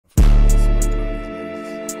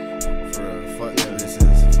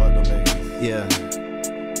Yeah.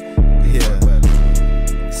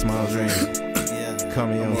 Small dream.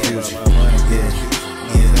 Coming on future.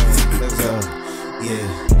 Let's go.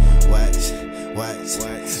 Watch.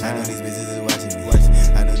 I know these bitches is watching me.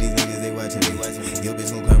 I know these niggas they watching me. Your bitch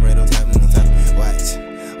gon' come right on top of me.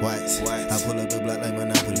 Watch. I pull up the block like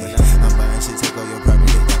Monopoly. I'm buying shit, take all your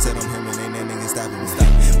property. Said I'm him and ain't that nigga stopping me.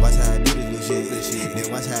 Watch how I do this little shit.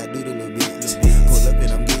 Then watch how I do the little bit. Pull up and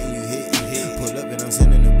I'm getting you hit. Pull up and I'm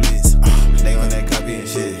sending the blitz. They on that copy and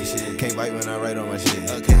shit. Can't bite when I write on my shit.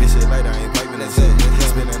 This shit light, I ain't piping that shit.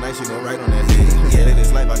 Spend the night, she gon' write on that shit. Live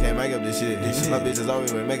this life, I can't make up this shit. My bitches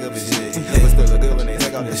always wear makeup and shit. But still look good when they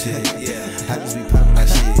take off that shit. I just be popping my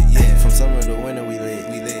shit. From summer to winter, we lit.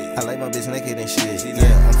 I like my bitch naked and shit.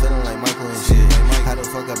 I'm feeling like Michael and shit. How the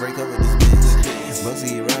fuck I break up with this bitch?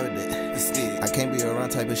 Bugsy around with that. I can't be around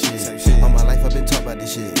type of shit. All my life I've been taught about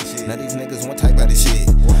this shit. Now these niggas want type about this shit.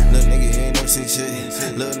 Little nigga ain't never seen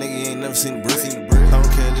shit. Little nigga ain't never seen the brick. I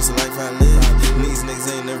don't care, this a life I live. These niggas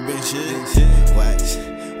ain't never been shit. Watch.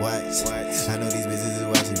 I know these bitches is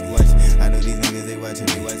watching me. I know these niggas they watching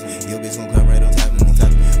me. Your bitch gon' come right on top of me.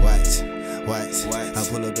 Watch. I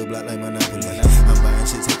pull up the block like my